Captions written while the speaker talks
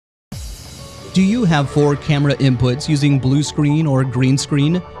Do you have 4 camera inputs using blue screen or green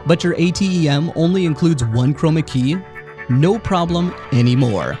screen, but your ATEM only includes 1 chroma key? No problem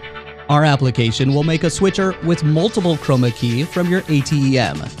anymore. Our application will make a switcher with multiple chroma key from your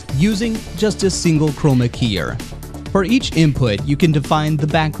ATEM using just a single chroma keyer. For each input, you can define the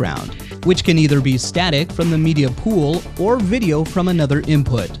background, which can either be static from the media pool or video from another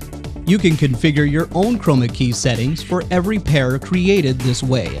input. You can configure your own chroma key settings for every pair created this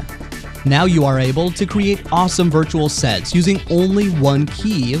way. Now you are able to create awesome virtual sets using only 1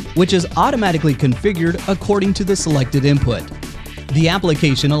 key, which is automatically configured according to the selected input. The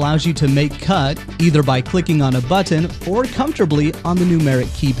application allows you to make cut either by clicking on a button or comfortably on the numeric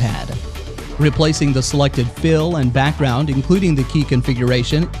keypad. Replacing the selected fill and background, including the key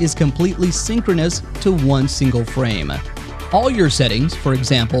configuration, is completely synchronous to one single frame. All your settings, for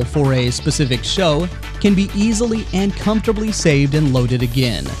example for a specific show, can be easily and comfortably saved and loaded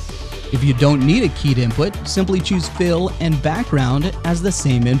again. If you don't need a keyed input, simply choose fill and background as the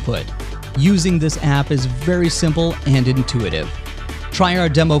same input. Using this app is very simple and intuitive. Try our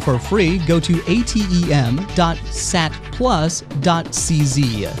demo for free. Go to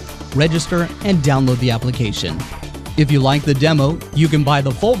atem.satplus.cz. Register and download the application. If you like the demo, you can buy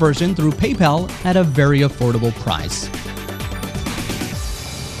the full version through PayPal at a very affordable price.